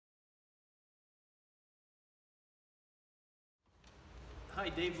Hi,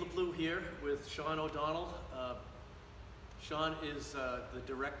 Dave LeBlue here with Sean O'Donnell. Sean is the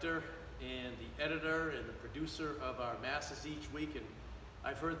director and the editor and the producer of our masses each week, and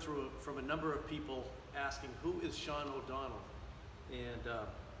I've heard from a number of people asking, who is Sean O'Donnell? And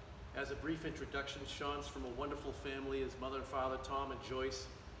as a brief introduction, Sean's from a wonderful family. His mother and father, Tom and Joyce.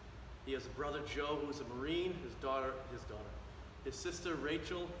 He has a brother, Joe, who's a Marine, his sister,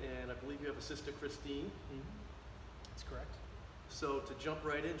 Rachel, and I believe you have a sister, Christine. Mm-hmm. That's correct. So to jump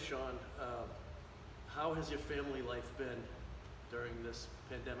right in, Sean, how has your family life been during this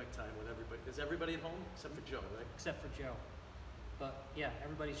pandemic time with everybody? Is everybody at home except for Joe, right? Except for Joe. But yeah,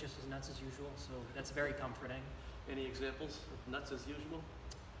 everybody's just as nuts as usual, so that's very comforting. Any examples of nuts as usual?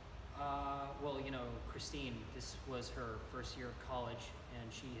 Well, you know, Christine, this was her first year of college,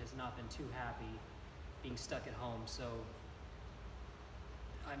 and she has not been too happy being stuck at home, so,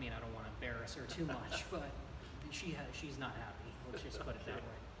 I mean, I don't want to embarrass her too much, but she's not happy, let's just put it that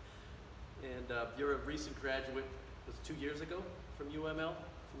way. And you're a recent graduate, was it 2 years ago from UML,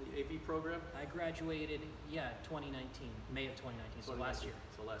 from the AV program? I graduated, 2019, May of 2019, so last year.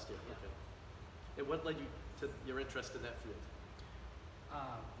 So last year, yeah. Okay. And what led you to your interest in that field?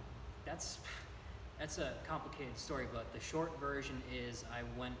 That's a complicated story, but the short version is I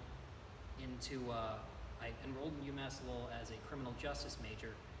went into, I enrolled in UMass Lowell as a criminal justice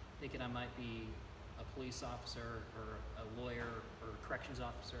major, thinking I might be a police officer or a lawyer or a corrections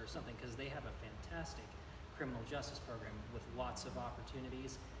officer or something, because they have a fantastic criminal justice program with lots of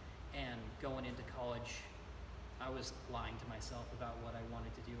opportunities. And going into college, I was lying to myself about what I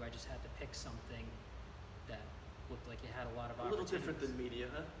wanted to do. I just had to pick something that looked like it had a lot of opportunities. A little different than media,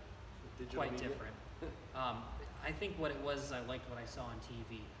 huh? Digital Quite media? different. I think what it was is I liked what I saw on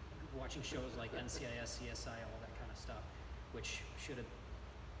TV, watching shows like NCIS, CSI, all that kind of stuff, which should have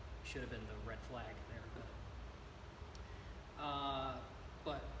been the red flag there.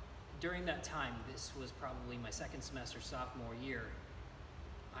 But during that time, this was probably my second semester, sophomore year,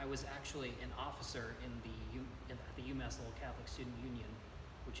 I was actually an officer in the UMass Lowell Catholic Student Union,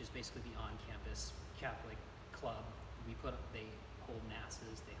 which is basically the on-campus Catholic club. They hold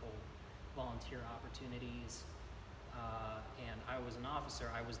masses, they hold volunteer opportunities, and I was an officer.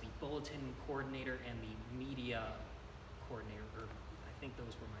 I was the bulletin coordinator and the media coordinator, or I think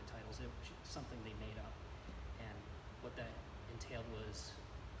those were my titles. It was something they made up, and what that entailed was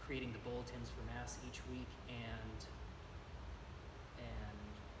creating the bulletins for mass each week and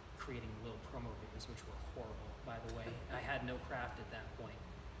creating little promo videos, which were horrible, by the way. I had no craft at that point,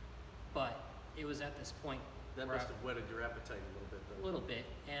 but it was at this point that must have whetted your appetite a little bit, though. A little bit,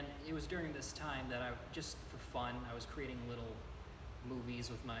 and it was during this time that I, just for fun, I was creating little movies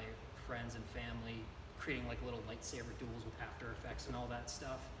with my friends and family, creating like little lightsaber duels with After Effects and all that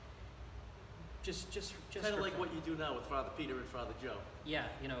stuff. Just kind of like fun. What you do now with Father Peter and Father Joe. Yeah,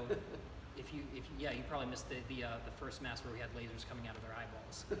 you know, you probably missed the first mass where we had lasers coming out of their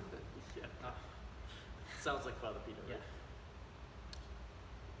eyeballs. Yeah. Sounds like Father Peter, right?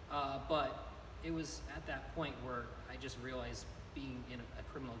 Yeah. But it was at that point where I just realized being in a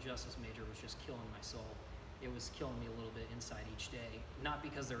criminal justice major was just killing my soul. It was killing me a little bit inside each day. Not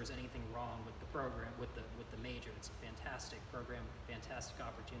because there was anything wrong with the program, with the major. It's a fantastic program, fantastic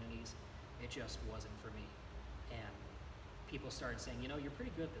opportunities. It just wasn't for me. And people started saying, you know, you're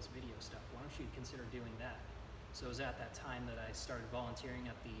pretty good at this video stuff. Why don't you consider doing that? So it was at that time that I started volunteering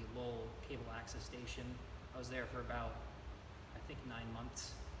at the Lowell Cable Access Station. I was there for about, I think, 9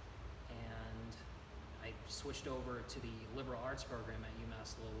 months. And I switched over to the liberal arts program at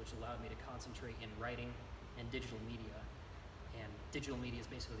UMass Lowell, which allowed me to concentrate in writing and digital media. And digital media is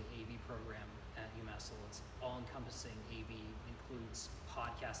basically the AV program at UMass Lowell. It's all-encompassing AV, includes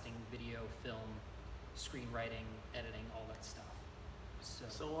podcasting, video, film, screenwriting, editing, all that stuff.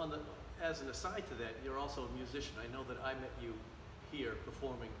 So as an aside to that, you're also a musician. I know that I met you here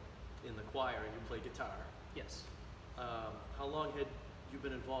performing in the choir, and you play guitar. Yes. How long had you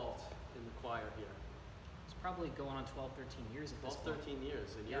been involved in the choir here? It's probably going on 12, 13 years at this point. 13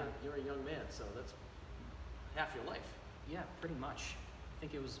 years, and yeah. You're a young man, so that's half your life. Yeah, pretty much. I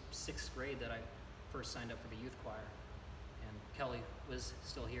think it was 6th grade that I first signed up for the youth choir, and Kelly was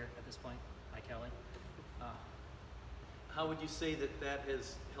still here at this point. Hi, Kelly. How would you say that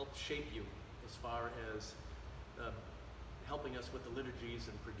has helped shape you as far as helping us with the liturgies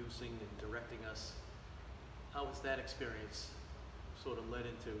and producing and directing us? How has that experience sort of led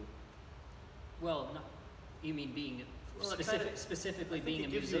into? Well, you mean being specifically being a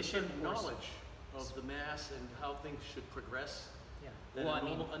musician? It gives you a certain knowledge of the Mass and how things should progress. Yeah.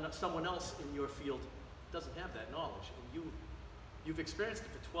 That someone else in your field doesn't have that knowledge, and you've experienced it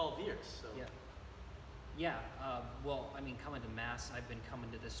for 12 years. So. Yeah. Well, I mean, coming to Mass, I've been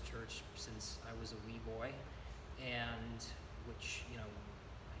coming to this church since I was a wee boy, and which, you know,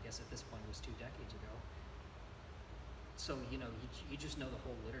 I guess at this point was 2 decades ago. So, you know, you just know the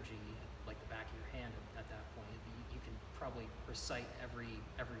whole liturgy like the back of your hand at that point. You can probably recite every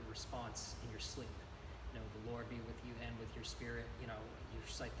response in your sleep. You know, the Lord be with you and with your spirit. You know, you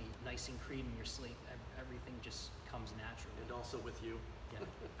recite the Nicene Creed in your sleep. Everything just comes naturally. And also with you. Yeah,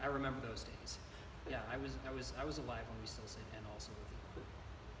 I remember those days. Yeah, I was alive when we still said "and also with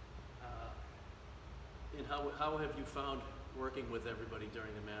you." And how have you found working with everybody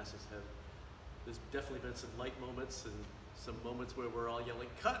during the Masses? There's definitely been some light moments and some moments where we're all yelling,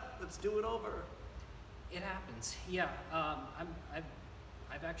 "Cut! Let's do it over!" It happens. Yeah,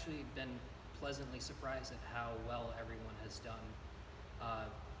 I've actually been pleasantly surprised at how well everyone has done,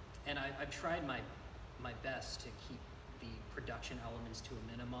 and I've tried my best to keep the production elements to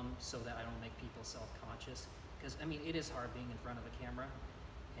a minimum so that I don't make people self-conscious. Because I mean, it is hard being in front of a camera,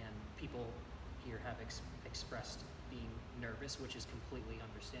 and people here have expressed being nervous, which is completely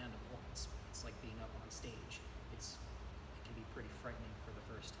understandable. It's like being up on stage. It can be pretty frightening for the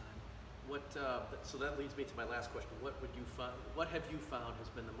first time. So that leads me to my last question. What have you found has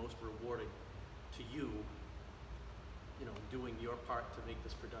been the most rewarding to you, you know, doing your part to make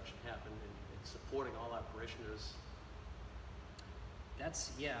this production happen and supporting all our parishioners?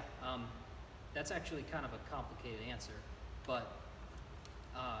 That's actually kind of a complicated answer, but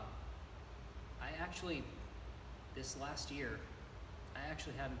this last year, I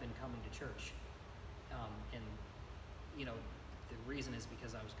actually haven't been coming to church, and you know, the reason is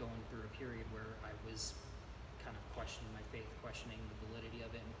because I was going through a period where I was kind of questioning my faith, questioning the validity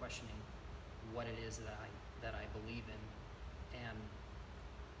of it, and questioning what it is that I believe in. And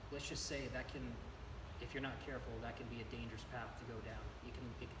let's just say that can, if you're not careful, that can be a dangerous path to go down.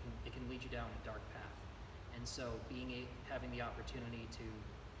 It can lead you down a dark path. And so having the opportunity to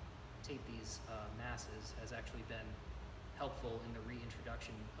tape these Masses has actually been helpful in the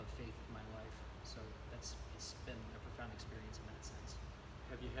reintroduction of faith in my life. So it's been a profound experience in that sense.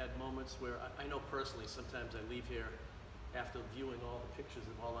 Have you had moments where, I know personally, sometimes I leave here after viewing all the pictures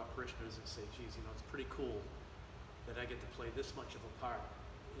of all our parishioners and say, geez, you know, it's pretty cool that I get to play this much of a part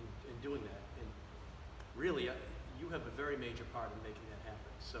in doing that. And really, you have a very major part in making that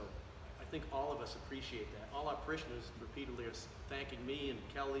happen. So I think all of us appreciate that. All our parishioners repeatedly are thanking me and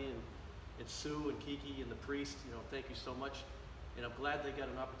Kelly and Sue and Kiki and the priest, you know, thank you so much. And I'm glad they got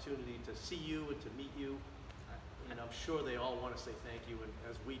an opportunity to see you and to meet you. And I'm sure they all want to say thank you, and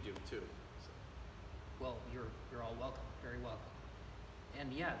as we do too. So. Well, you're all welcome, very welcome.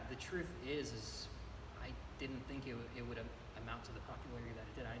 And yeah, the truth is I didn't think it would amount to the popularity that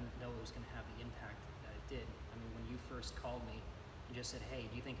it did. I didn't know it was going to have the impact that it did. I mean, when you first called me and just said, hey,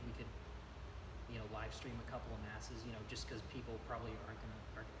 do you think we could, you know, live stream a couple of Masses, you know, just because people probably aren't going to.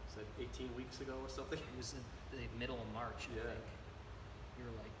 Was that 18 weeks ago or something? It was in the middle of March, I think. You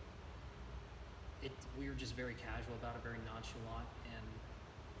were like, we were just very casual about it, very nonchalant, and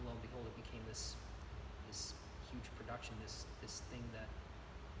lo and behold, it became this huge production, this thing that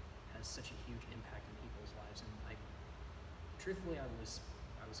has such a huge impact in people's lives. And truthfully, I was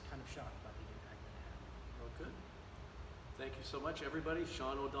kind of shocked by the impact that it had. Oh, good. Thank you so much, everybody.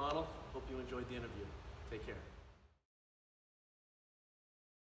 Sean O'Donnell. Hope you enjoyed the interview. Take care.